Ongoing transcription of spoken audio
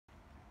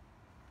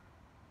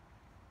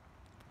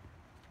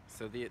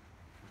So the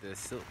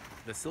sil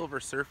the Silver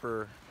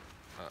Surfer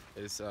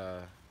is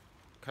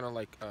kind of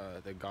like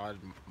the god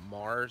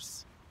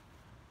Mars,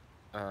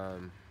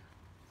 um,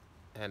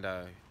 and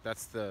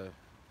that's the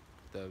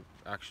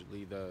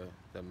actually the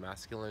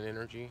masculine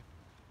energy.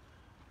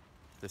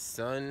 The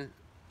sun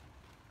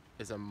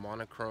is a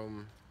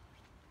monochrome.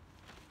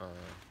 Uh,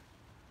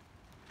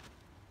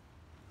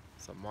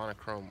 it's a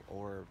monochrome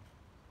orb,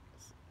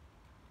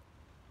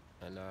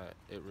 and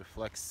it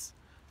reflects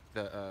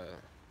the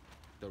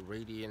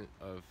radiant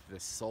of the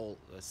soul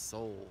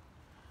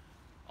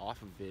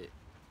off of it,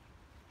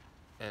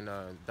 and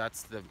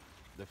that's the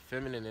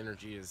feminine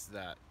energy is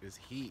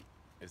heat,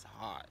 is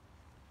hot.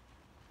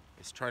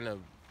 It's trying to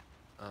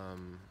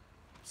um,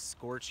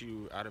 scorch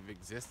you out of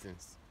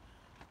existence,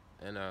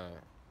 and the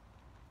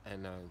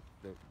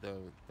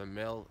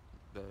male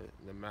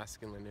the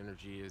masculine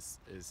energy is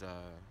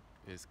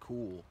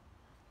cool,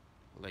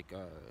 like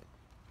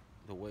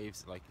the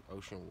waves, like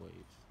ocean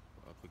waves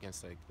up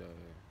against like the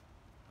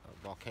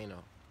volcano.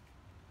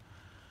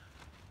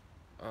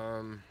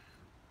 Um,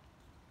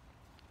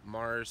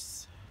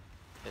 Mars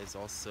is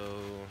also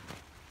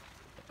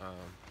um,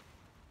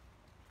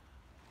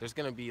 there's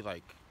gonna be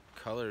like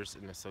colors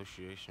in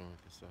association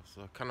with this stuff,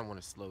 so I kind of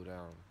want to slow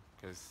down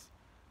because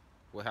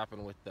what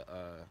happened with the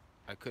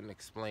I couldn't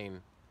explain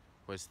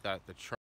was that the